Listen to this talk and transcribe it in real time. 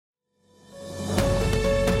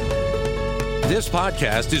This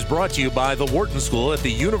podcast is brought to you by the Wharton School at the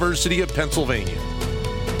University of Pennsylvania.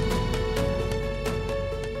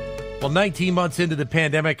 Well, 19 months into the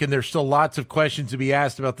pandemic, and there's still lots of questions to be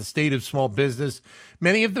asked about the state of small business.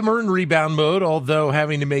 Many of them are in rebound mode, although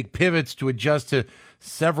having to make pivots to adjust to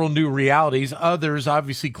several new realities. Others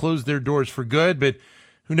obviously closed their doors for good, but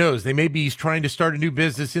who knows? They may be trying to start a new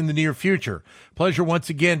business in the near future. Pleasure once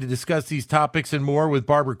again to discuss these topics and more with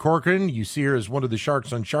Barbara Corcoran. You see her as one of the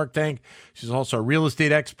sharks on Shark Tank. She's also a real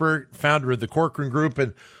estate expert, founder of the Corcoran Group,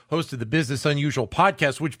 and host of the Business Unusual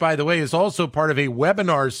podcast, which, by the way, is also part of a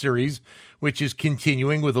webinar series, which is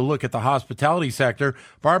continuing with a look at the hospitality sector.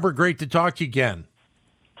 Barbara, great to talk to you again.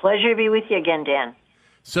 Pleasure to be with you again, Dan.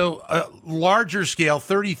 So, larger scale,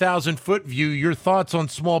 30,000 foot view, your thoughts on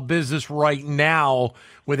small business right now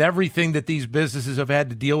with everything that these businesses have had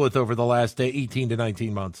to deal with over the last 18 to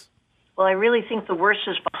 19 months? Well, I really think the worst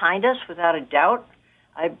is behind us, without a doubt.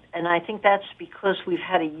 And I think that's because we've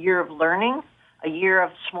had a year of learning, a year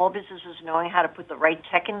of small businesses knowing how to put the right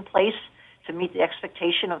tech in place to meet the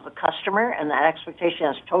expectation of the customer, and that expectation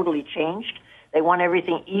has totally changed. They want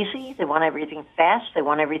everything easy, they want everything fast, they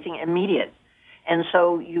want everything immediate. And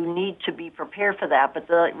so you need to be prepared for that. But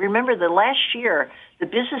remember, the last year, the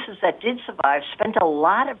businesses that did survive spent a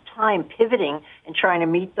lot of time pivoting and trying to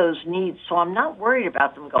meet those needs. So I'm not worried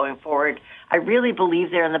about them going forward. I really believe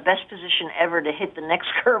they're in the best position ever to hit the next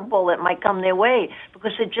curveball that might come their way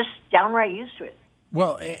because they're just downright used to it.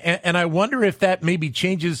 Well, and I wonder if that maybe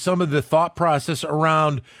changes some of the thought process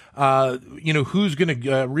around, who's going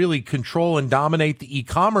to really control and dominate the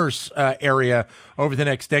e-commerce area over the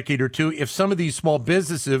next decade or two. If some of these small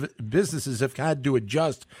businesses have had to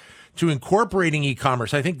adjust to incorporating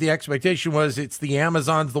e-commerce, I think the expectation was it's the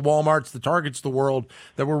Amazons, the Walmarts, the Targets of the world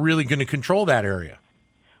that were really going to control that area.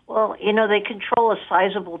 Well, they control a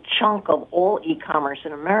sizable chunk of all e-commerce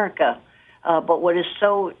in America. But what is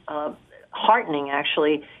so heartening,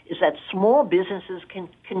 actually, is that small businesses can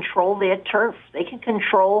control their turf. They can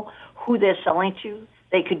control who they're selling to.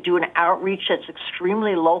 They could do an outreach that's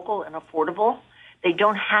extremely local and affordable. They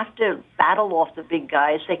don't have to battle off the big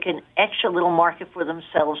guys. They can etch a little market for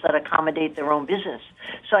themselves that accommodate their own business.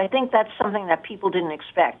 So I think that's something that people didn't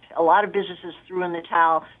expect. A lot of businesses threw in the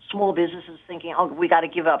towel, small businesses thinking, we got to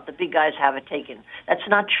give up. The big guys have it taken. That's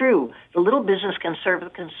not true. The little business can serve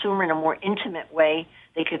the consumer in a more intimate way.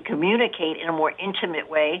 They could communicate in a more intimate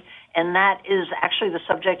way, and that is actually the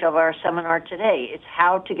subject of our seminar today. It's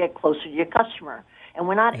how to get closer to your customer. And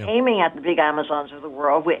we're not aiming at the big Amazons of the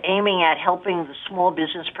world. We're aiming at helping the small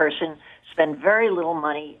business person spend very little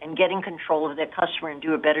money and getting control of their customer and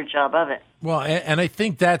do a better job of it. Well, and I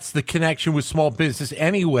think that's the connection with small business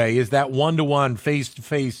anyway, is that one-to-one,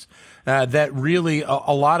 face-to-face that really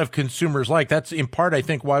a lot of consumers like. That's in part, I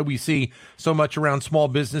think, why we see so much around Small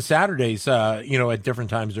Business Saturdays, at different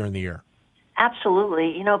times during the year.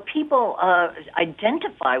 Absolutely. People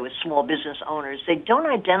identify with small business owners. They don't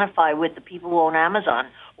identify with the people who own Amazon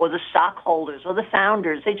or the stockholders or the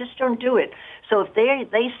founders. They just don't do it. So if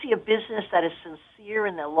they see a business that is sincere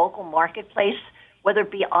in their local marketplace, whether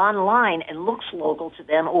it be online and looks local to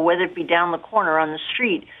them or whether it be down the corner on the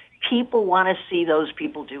street, people want to see those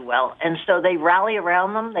people do well. And so they rally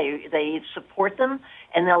around them, they support them,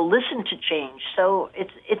 and they'll listen to change. So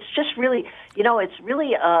it's just really, it's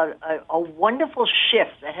really a wonderful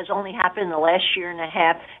shift that has only happened in the last year and a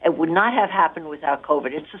half. It would not have happened without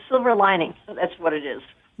COVID. It's a silver lining. That's what it is.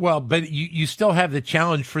 Well, but you still have the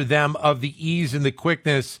challenge for them of the ease and the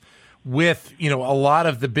quickness with, a lot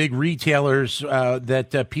of the big retailers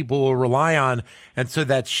that people will rely on. And so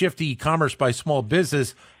that shift to e-commerce by small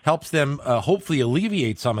business helps them hopefully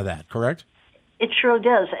alleviate some of that, correct? It sure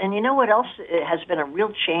does. And you know what else has been a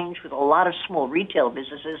real change with a lot of small retail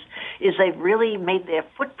businesses is they've really made their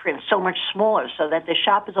footprint so much smaller so that the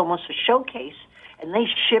shop is almost a showcase and they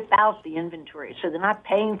ship out the inventory. So they're not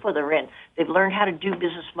paying for the rent. They've learned how to do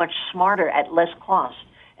business much smarter at less cost.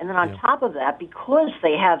 And then on top of that, because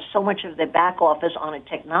they have so much of their back office on a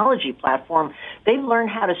technology platform, they've learned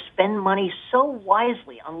how to spend money so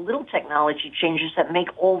wisely on little technology changes that make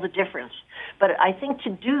all the difference. But I think to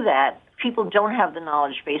do that, people don't have the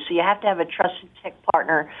knowledge base. So you have to have a trusted tech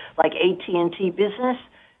partner like AT&T Business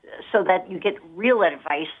so that you get real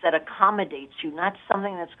advice that accommodates you, not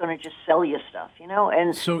something that's going to just sell you stuff,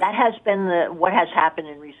 And so that has been what has happened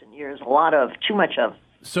in recent years, too much of.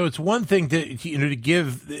 So it's one thing to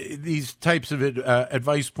give these types of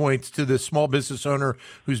advice points to the small business owner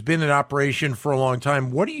who's been in operation for a long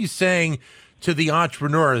time. What are you saying to the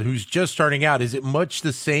entrepreneur who's just starting out? Is it much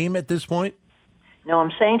the same at this point? No,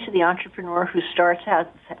 I'm saying to the entrepreneur who starts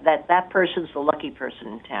out that person's the lucky person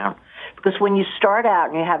in town. Because when you start out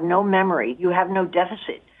and you have no memory, you have no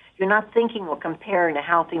deficit. You're not thinking or comparing to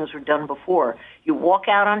how things were done before. You walk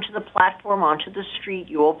out onto the platform, onto the street,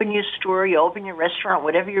 you open your store, you open your restaurant,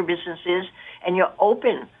 whatever your business is, and you're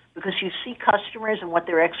open because you see customers and what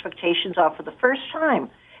their expectations are for the first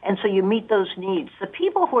time. And so you meet those needs. The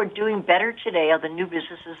people who are doing better today are the new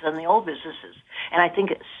businesses than the old businesses. And I think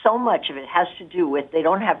so much of it has to do with they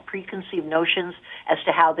don't have preconceived notions as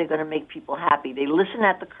to how they're going to make people happy. They listen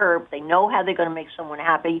at the curb. They know how they're going to make someone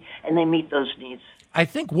happy, and they meet those needs. I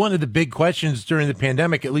think one of the big questions during the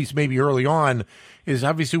pandemic, at least maybe early on, is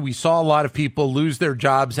obviously we saw a lot of people lose their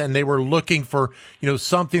jobs and they were looking for,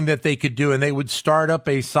 something that they could do, and they would start up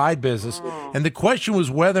a side business. And the question was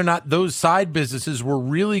whether or not those side businesses were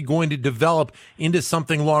really going to develop into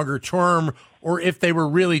something longer term, or if they were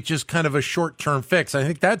really just kind of a short-term fix. I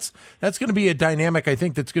think that's going to be a dynamic I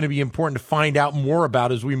think that's going to be important to find out more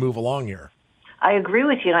about as we move along here. I agree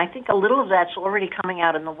with you, and I think a little of that's already coming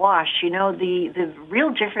out in the wash. The real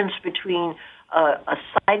difference between a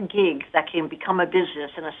side gig that can become a business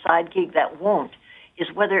and a side gig that won't is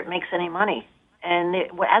whether it makes any money. And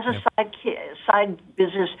as a side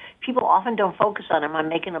business, people often don't focus on, am I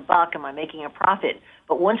making a buck, am I making a profit?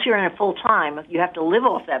 But once you're in it full time, you have to live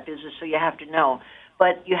off that business, so you have to know.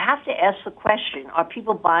 But you have to ask the question, are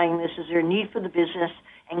people buying this? Is there a need for the business?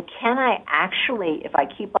 And can I actually, if I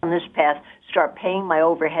keep on this path, start paying my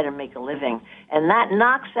overhead and make a living? And that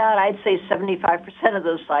knocks out, I'd say, 75% of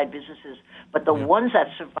those side businesses. But the ones that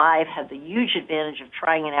survive have the huge advantage of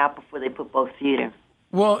trying it out before they put both feet in.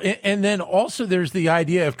 Well, and then also there's the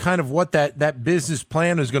idea of kind of what that business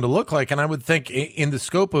plan is going to look like. And I would think in the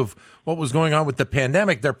scope of what was going on with the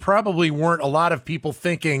pandemic, there probably weren't a lot of people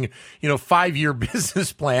thinking, 5-year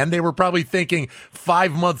business plan. They were probably thinking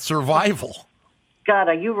 5-month survival. God,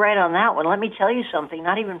 are you right on that one? Let me tell you something,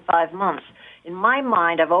 not even 5 months. In my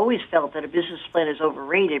mind, I've always felt that a business plan is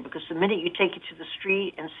overrated because the minute you take it to the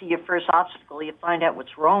street and see your first obstacle, you find out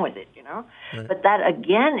what's wrong with it, Right. But that,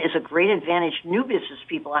 again, is a great advantage new business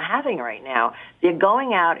people are having right now. They're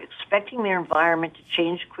going out expecting their environment to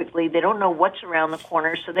change quickly. They don't know what's around the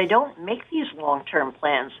corner, so they don't make these long-term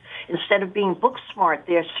plans. Instead of being book smart,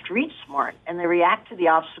 they're street smart, and they react to the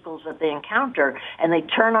obstacles that they encounter, and they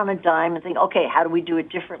turn on a dime and think, okay, how do we do it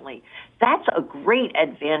differently? That's a great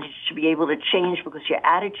advantage to be able to change because your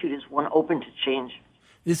attitude is one open to change.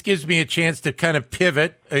 This gives me a chance to kind of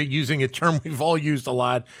pivot, using a term we've all used a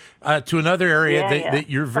lot, to another area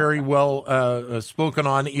that you're very well spoken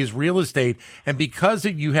on is real estate. And because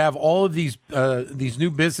you have all of these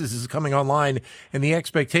new businesses coming online, and the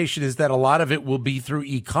expectation is that a lot of it will be through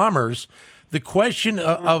e-commerce, the question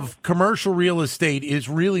of commercial real estate is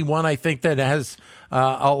really one I think that has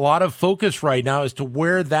a lot of focus right now as to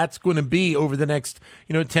where that's going to be over the next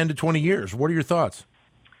 10 to 20 years. What are your thoughts?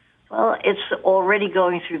 Well, it's already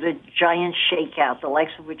going through the giant shakeout, the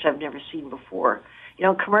likes of which I've never seen before.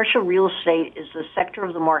 Commercial real estate is the sector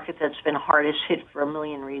of the market that's been hardest hit for a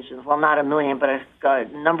million reasons. Well, not a million, but a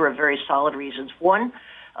number of very solid reasons. One,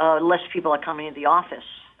 less people are coming into the office.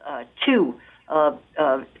 Two,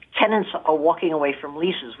 tenants are walking away from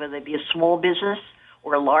leases, whether they be a small business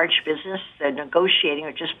or a large business. They're negotiating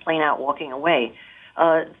or just plain out walking away.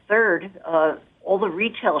 Third, all the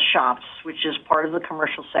retail shops, which is part of the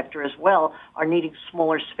commercial sector as well, are needing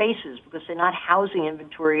smaller spaces because they're not housing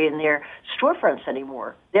inventory in their storefronts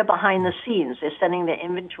anymore. They're behind the scenes. They're sending their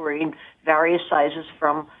inventory in various sizes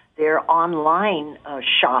from their online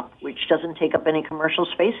shop, which doesn't take up any commercial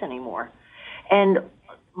space anymore. And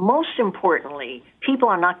most importantly, people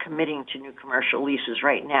are not committing to new commercial leases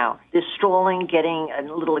right now. They're stalling, getting a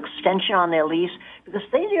little extension on their lease because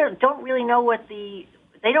they don't really know what the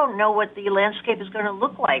landscape is going to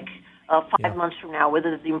look like 5 months from now,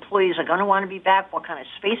 whether the employees are going to want to be back, what kind of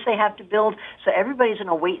space they have to build. So everybody's in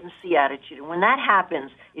a wait-and-see attitude. And when that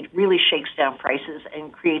happens, it really shakes down prices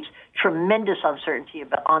and creates tremendous uncertainty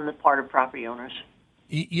on the part of property owners.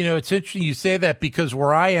 It's interesting you say that because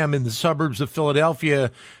where I am in the suburbs of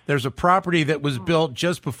Philadelphia, there's a property that was built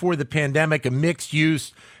just before the pandemic, a mixed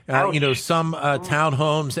use, some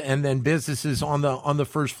townhomes and then businesses on the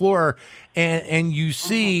first floor. And you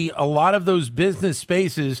see a lot of those business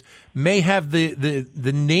spaces may have the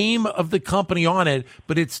name of the company on it,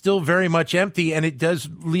 but it's still very much empty. And it does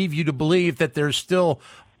leave you to believe that there's still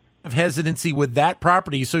of hesitancy with that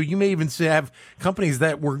property. So you may even have companies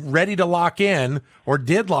that were ready to lock in or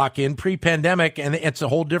did lock in pre-pandemic, and it's a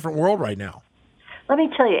whole different world right now. Let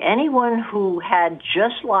me tell you, anyone who had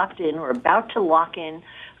just locked in or about to lock in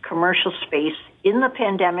commercial space in the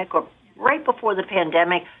pandemic or right before the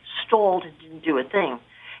pandemic stalled and didn't do a thing.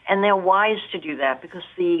 And they're wise to do that because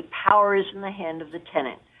the power is in the hand of the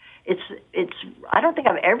tenant. I don't think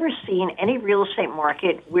I've ever seen any real estate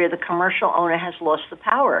market where the commercial owner has lost the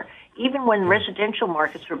power. Even when residential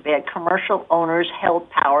markets were bad, commercial owners held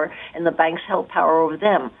power and the banks held power over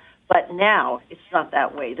them. But now it's not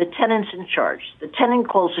that way. The tenant's in charge. The tenant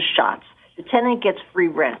calls the shots. The tenant gets free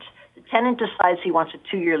rent. The tenant decides he wants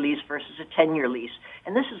a 2-year lease versus a 10-year lease.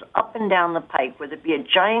 And this is up and down the pike, whether it be a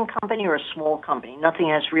giant company or a small company. Nothing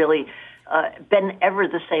has really been ever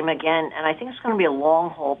the same again, and I think it's going to be a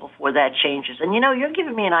long haul before that changes. And, you're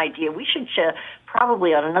giving me an idea. We should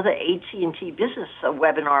probably on another AT&T business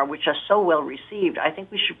webinar, which are so well received, I think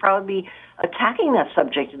we should probably be attacking that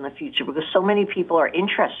subject in the future because so many people are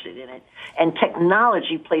interested in it. And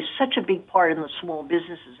technology plays such a big part in the small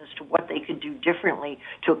businesses as to what they could do differently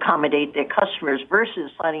to accommodate their customers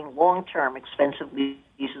versus signing long-term expensive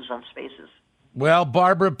leases on spaces. Well,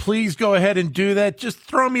 Barbara, please go ahead and do that. Just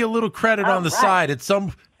throw me a little credit on the side. It's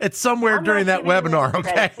somewhere during that webinar,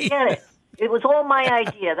 okay? Forget it. It was all my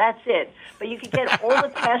idea. That's it. But you can get all the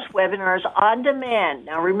past webinars on demand.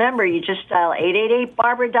 Now, remember, you just dial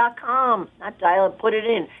 888-BARBARA.com. Not dial it, put it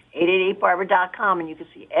in, 888-BARBARA.com, and you can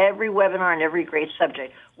see every webinar and every great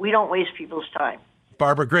subject. We don't waste people's time.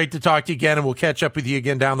 Barbara, great to talk to you again, and we'll catch up with you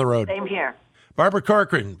again down the road. Same here. Barbara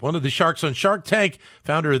Corcoran, one of the sharks on Shark Tank,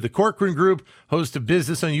 founder of the Corcoran Group, host of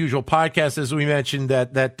Business Unusual podcast, as we mentioned,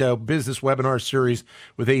 that business webinar series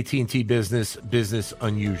with AT&T Business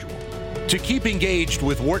Unusual. To keep engaged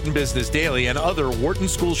with Wharton Business Daily and other Wharton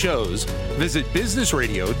School shows, visit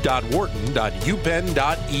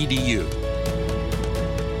businessradio.wharton.upenn.edu.